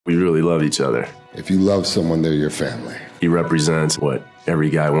We really love each other. If you love someone, they're your family. He represents what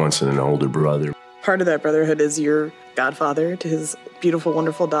every guy wants in an older brother. Part of that brotherhood is your godfather to his beautiful,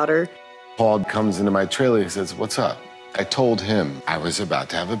 wonderful daughter. Paul comes into my trailer, he says, "What's up?" I told him I was about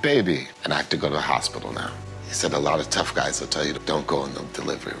to have a baby and I have to go to the hospital now. He said, "A lot of tough guys will tell you, don't go in the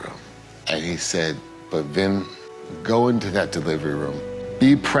delivery room." And he said, "But Vin, go into that delivery room,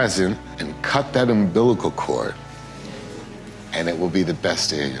 be present and cut that umbilical cord, and it will be the best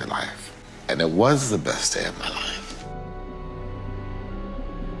day of your life." And it was the best day of my life.